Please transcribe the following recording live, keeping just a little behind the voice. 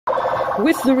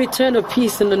With the return of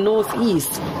peace in the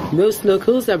northeast, most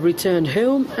locals have returned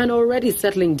home and are already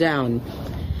settling down.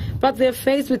 But they're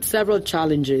faced with several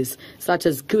challenges, such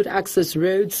as good access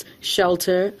roads,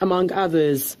 shelter, among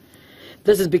others.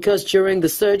 This is because during the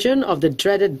surge of the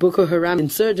dreaded Boko Haram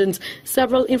insurgents,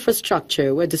 several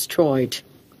infrastructure were destroyed.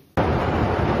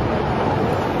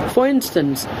 For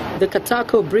instance, the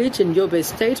Katariko bridge in Yobe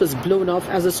state was blown off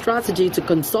as a strategy to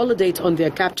consolidate on their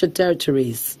captured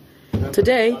territories.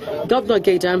 Today, Governor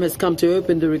Gaidam has come to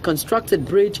open the reconstructed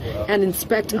bridge and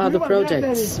inspect other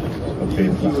projects.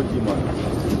 Okay, so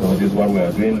this is what we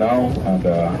are doing now.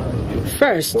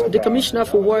 First, the Commissioner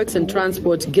for Works and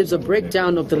Transport gives a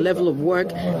breakdown of the level of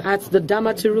work at the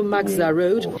Damaturu-Magza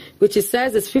Road, which he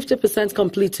says is 50%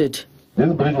 completed.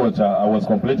 This bridge was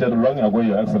completed long ago,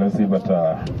 Your Excellency, but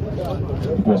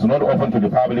it was not open to the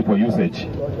public for usage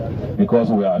because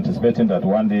we are anticipating that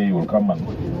one day you will come and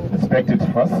inspect it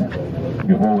first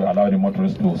before we allow the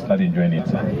motorists to start enjoying it.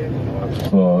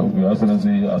 So, Your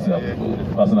Excellency, as you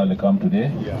have personally come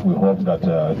today, we hope that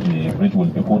the bridge will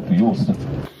be put to use.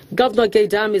 Governor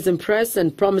Gaidam is impressed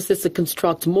and promises to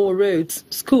construct more roads,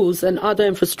 schools and other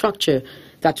infrastructure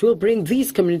that will bring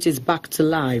these communities back to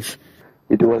life.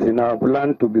 It was in our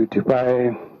plan to beautify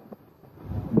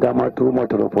Damaturu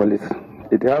Metropolis.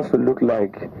 It has to look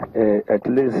like at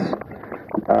least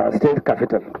a state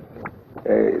capital.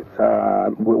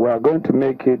 We are going to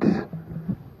make it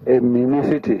a mini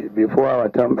city before our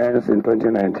term ends in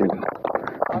 2019.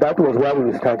 That was why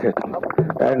we started.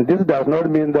 And this does not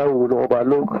mean that we would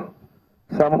overlook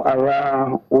some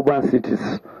other urban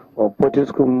cities of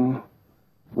Potiskum,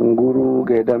 Nguru,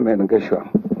 Gaidam and Geshwa.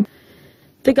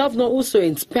 The governor also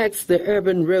inspects the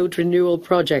urban road renewal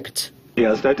project. He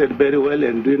has started very well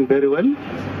and doing very well.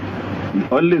 The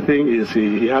only thing is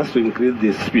he has to increase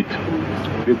the speed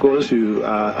because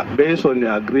based on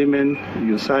the agreement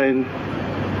you signed,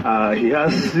 he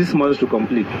has 6 months to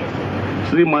complete.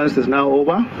 3 months is now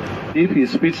over. If he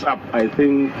speeds up, I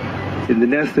think in the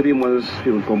next 3 months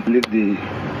he will complete the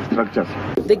structures.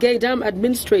 The Gaidam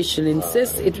administration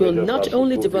insists it will not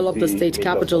only develop the state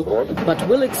capital, but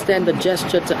will extend the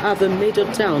gesture to other major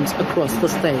towns across the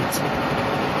state.